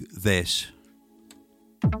you this.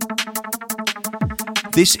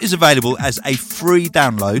 This is available as a free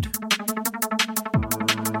download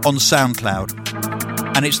on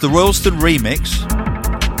SoundCloud, and it's the Royalston remix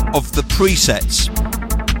of The Presets,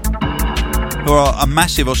 who are a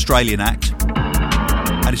massive Australian act,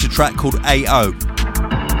 and it's a track called AO.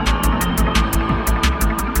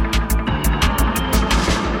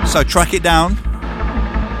 So track it down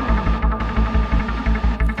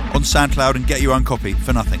on SoundCloud and get your own copy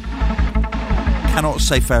for nothing. Cannot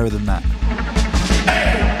say fairer than that.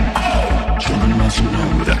 Children must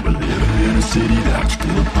know that we're living in a city that's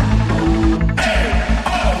built on gold.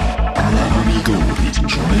 All our ego, please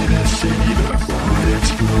enjoy this city before it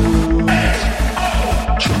explodes.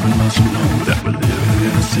 Children must know that we're living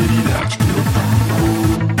in a city that's built on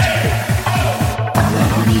gold. All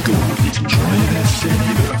our ego, please enjoy this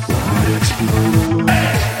city before it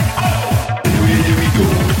explodes. Here we go,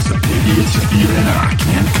 it's a pity, it's a feeling I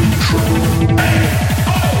can't control.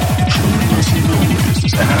 Children must know this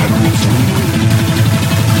is Arizona.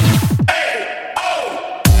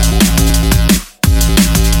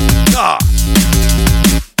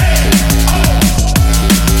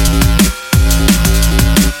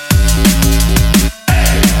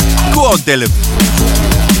 Go on, Dylan.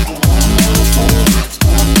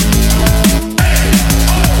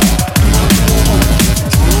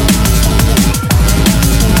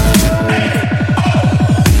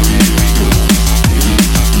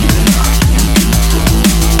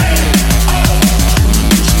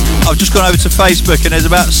 I've just gone over to Facebook and there's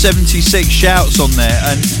about 76 shouts on there,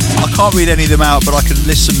 and I can't read any of them out, but I can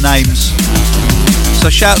list some names. So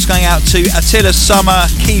shouts going out to Attila Summer,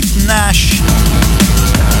 Keith Nash,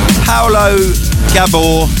 Paolo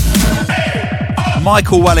Gabor,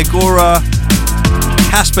 Michael Walligora,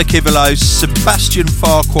 Casper Kivelos, Sebastian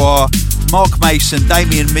Farquhar, Mark Mason,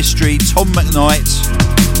 Damien Mystery, Tom McKnight,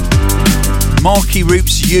 Marky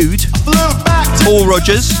Roops Yude, Paul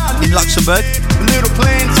Rogers in Luxembourg,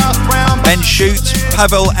 Ben Shute,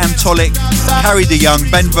 Pavel Antolik, Carrie DeYoung,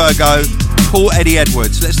 Ben Virgo, Paul Eddie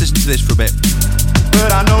Edwards. Let's listen to this for a bit.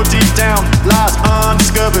 But I know deep down lies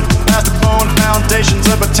undiscovered, past the bone foundations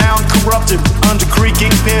of a town corrupted, under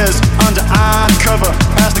creaking piers, under iron cover,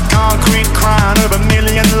 past the concrete crown of a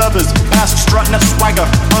million lovers, past strutting at swagger,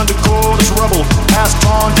 under coldest rubble, past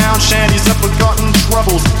torn down shanties of forgotten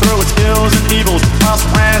troubles, through its ills and evils, past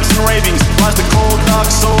rants and ravings, lies the cold dark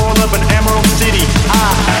soul of an emerald city.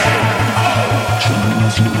 Children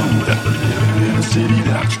must know that we're living in a city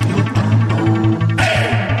that's built on gold.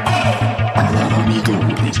 All our ego,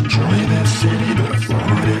 please enjoy this city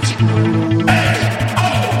before it explodes.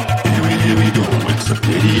 Here we go, it's a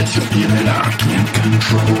pity, it's a feeling I can't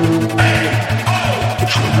control.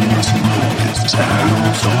 Children must know this is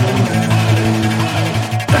Arizona.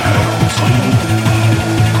 Arizona.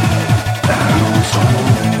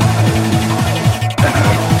 Arizona.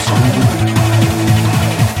 Arizona.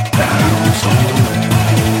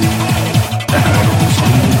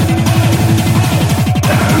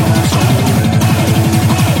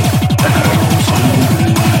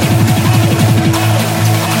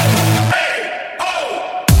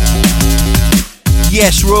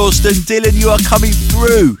 Yes, Royalston, Dylan, you are coming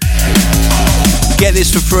through. Get this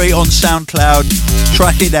for free on SoundCloud.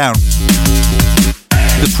 Track it down.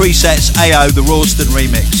 The Presets AO, the Royalston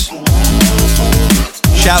remix.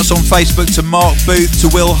 Shouts on Facebook to Mark Booth, to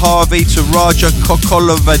Will Harvey, to Raja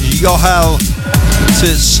Kokolova Johal, to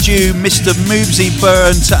Stu, Mr. Moobsy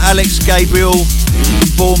Byrne, to Alex Gabriel from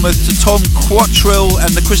Bournemouth, to Tom Quattrill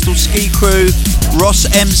and the Crystal Ski Crew, Ross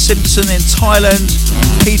M. Simpson in Thailand,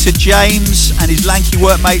 Peter James and his lanky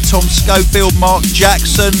workmate Tom Schofield, Mark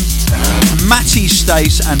Jackson, Matty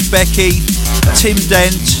Stace and Becky, Tim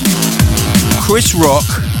Dent, Chris Rock.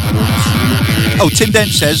 Oh, Tim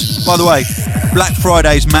Dent says, by the way, Black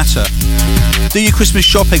Fridays matter. Do your Christmas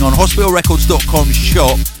shopping on hospitalrecords.com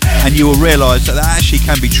shop and you will realise that actually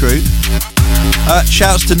can be true.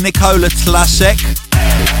 Shouts to Nikola Tlasek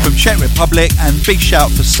from Czech Republic, and big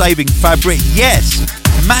shout for Saving Fabric. Yes,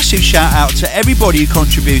 massive shout out to everybody who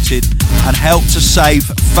contributed and helped to save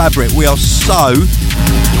fabric. We are so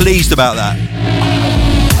pleased about that.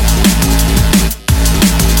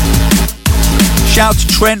 Shout to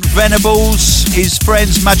Trent Venables, his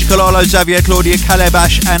friends Magical Arlo, Xavier, Claudia,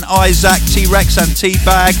 Calabash and Isaac, T-Rex and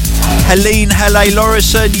T-Bag, Helene, Hele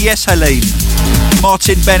Lorison, yes Helene,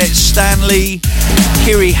 Martin Bennett Stanley,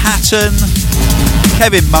 Kiri Hatton,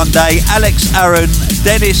 Kevin Monday, Alex Aaron,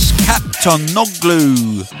 Dennis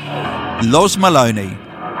Captonoglu, Loz Maloney.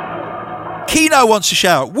 Kino wants to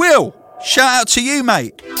shout. Will, shout out to you,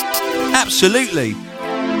 mate. Absolutely.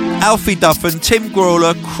 Alfie Duffin, Tim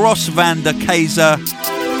Grawler, Cross Vander Kaiser,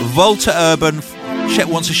 Volta Urban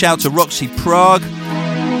wants to shout to Roxy Prague,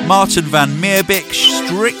 Martin Van Meerbeek,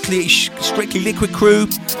 Strictly Liquid Crew,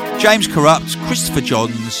 James Corrupt, Christopher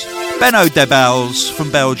Johns, Benno Debals from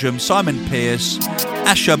Belgium, Simon Pierce,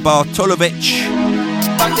 Asha Bartolovic,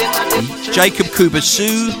 Jacob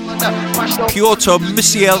Kubasu, Piotr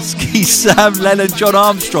Misielski, Sam Lennon, John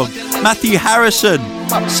Armstrong, Matthew Harrison,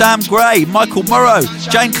 Sam Gray, Michael Morrow,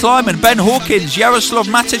 Jane Kleiman, Ben Hawkins, Yaroslav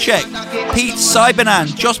Matacek, Pete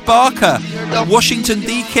Seibernan, Josh Barker, Washington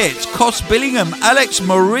D. Kit, Cos Billingham, Alex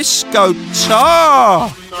Morisco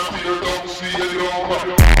Tar.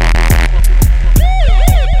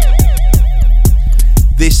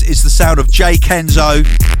 This is the sound of Jay Kenzo,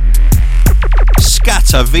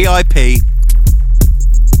 Scatter VIP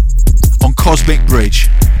on Cosmic Bridge.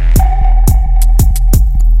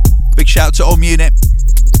 Big shout out to Om Unit.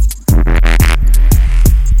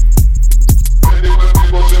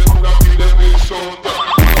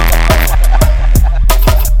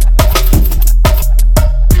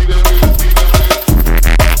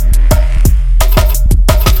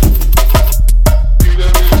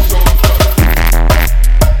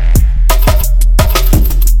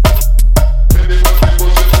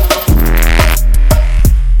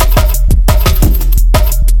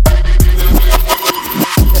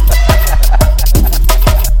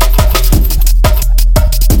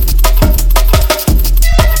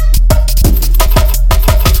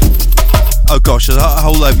 There's a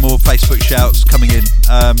whole load more Facebook shouts coming in.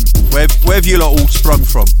 Where have you lot all sprung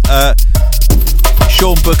from?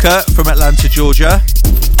 Sean Booker from Atlanta, Georgia.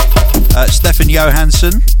 Stefan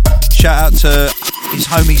Johansson. Shout out to his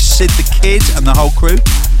homie Sid the Kid and the whole crew.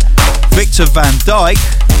 Victor Van Dyke.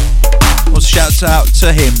 Wants shout out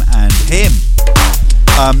to him and him.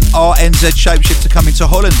 RNZ Shapeshifter coming to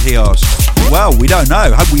Holland, he asks. Well, we don't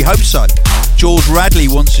know. We hope so. George Radley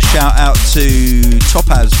wants to shout out to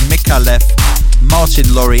Topaz Mikalev,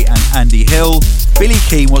 Martin Laurie and Andy Hill. Billy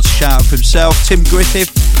Keane wants to shout out for himself. Tim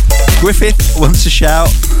Griffith wants to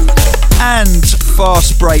shout. And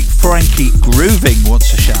Fast Break Frankie Grooving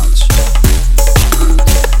wants to shout.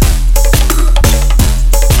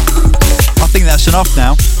 I think that's enough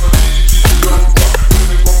now.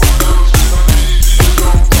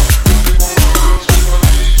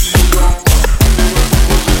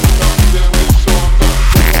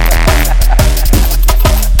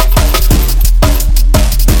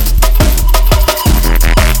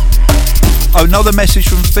 Another message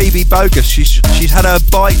from Phoebe Bogus. She's had her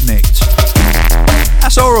bike nicked.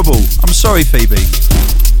 That's horrible. I'm sorry, Phoebe.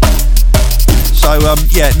 So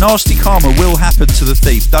yeah, nasty karma will happen to the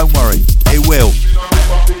thief. Don't worry, it will.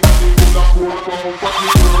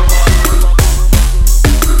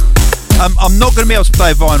 I'm not going to be able to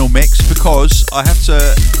play a vinyl mix because I have to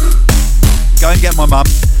go and get my mum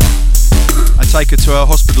and take her to her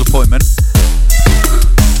hospital appointment.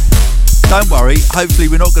 Don't worry, hopefully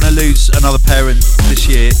we're not going to lose another parent this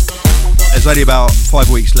year. There's only about 5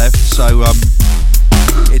 weeks left, so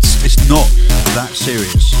it's not that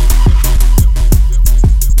serious.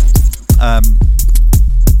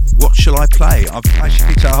 What shall I play? I've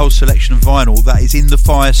actually picked out a whole selection of vinyl that is in the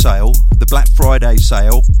fire sale, the Black Friday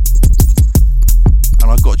sale, and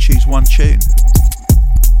I've got to choose one tune.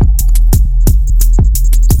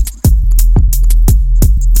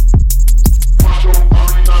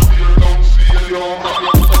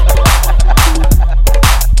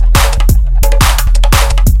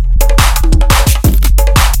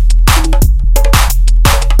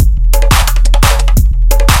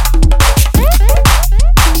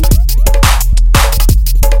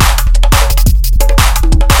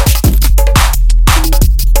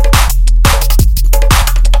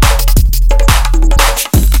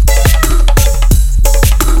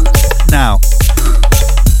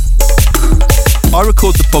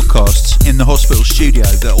 Podcasts in the hospital studio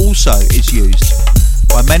that also is used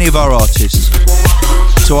by many of our artists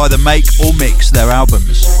to either make or mix their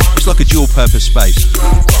albums. It's like a dual purpose space.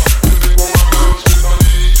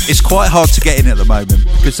 It's quite hard to get in at the moment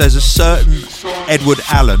because there's a certain Edward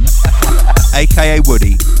Allen, aka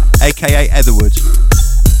Woody, aka Etherwood,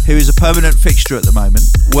 who is a permanent fixture at the moment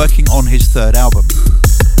working on his third album.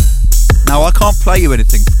 Now I can't play you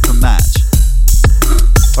anything from that,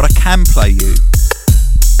 but I can play you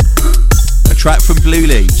a track from Blue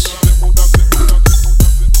Leaves,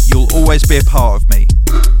 You'll Always Be a Part of Me.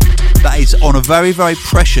 That is on a very, very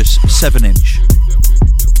precious 7-inch.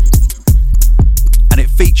 And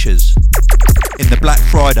features in the Black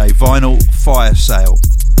Friday vinyl fire sale.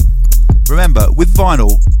 Remember, with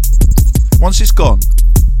vinyl, once it's gone,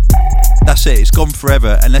 that's it, it's gone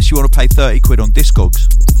forever, unless you want to pay 30 quid on Discogs.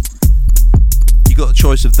 You got the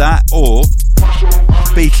choice of that or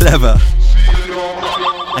be clever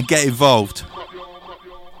and get involved.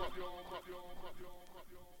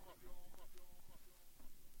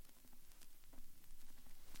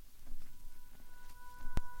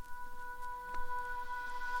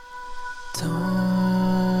 Don't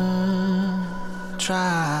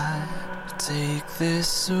try to take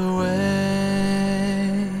this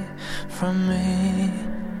away from me.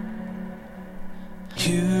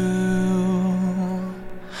 You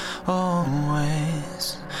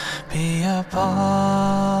always be a part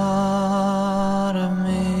of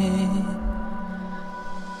me.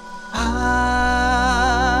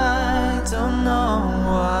 I don't know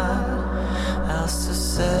what else to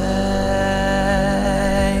say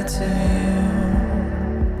to you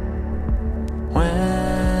when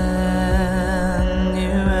you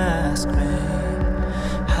ask me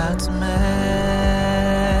how to make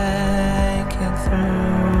it through.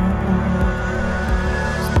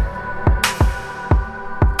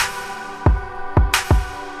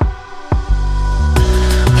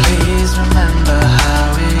 Please remember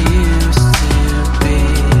how it used to be,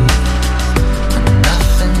 when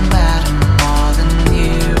nothing mattered more than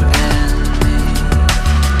you and me.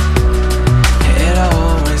 It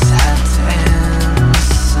always had to end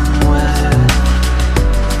somewhere.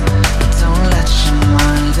 Don't let your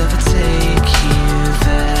mind ever take you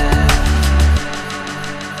there.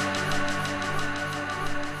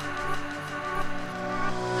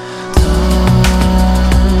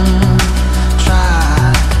 Don't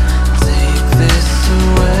try to take this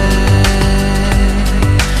away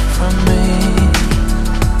from me.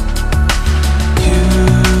 You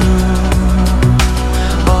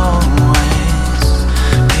always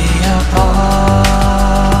be a part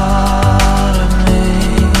of me.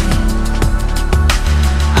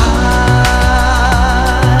 I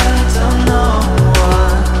don't know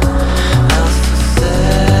what else to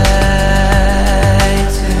say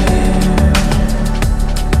to you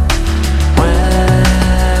when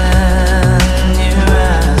you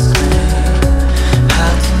ask me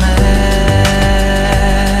how to make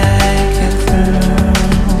it through.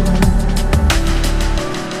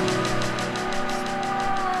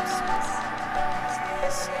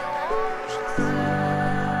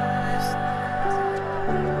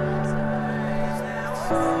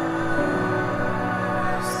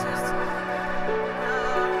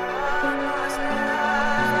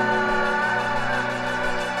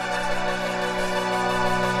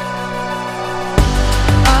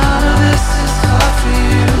 I know this is hard for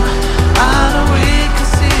you. I know we can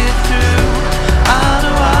see it through. I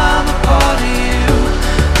know I'm a part of you.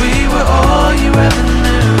 We were all you ever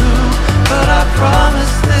knew. But I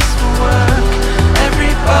promise this will work.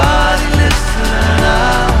 Everybody lives to learn. I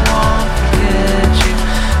won't forget you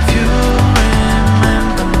if you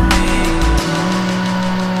remember me.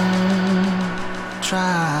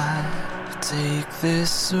 Try to take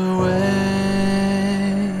this away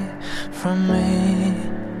from me.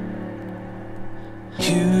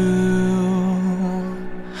 You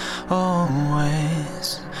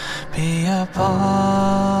always be a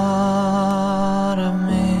part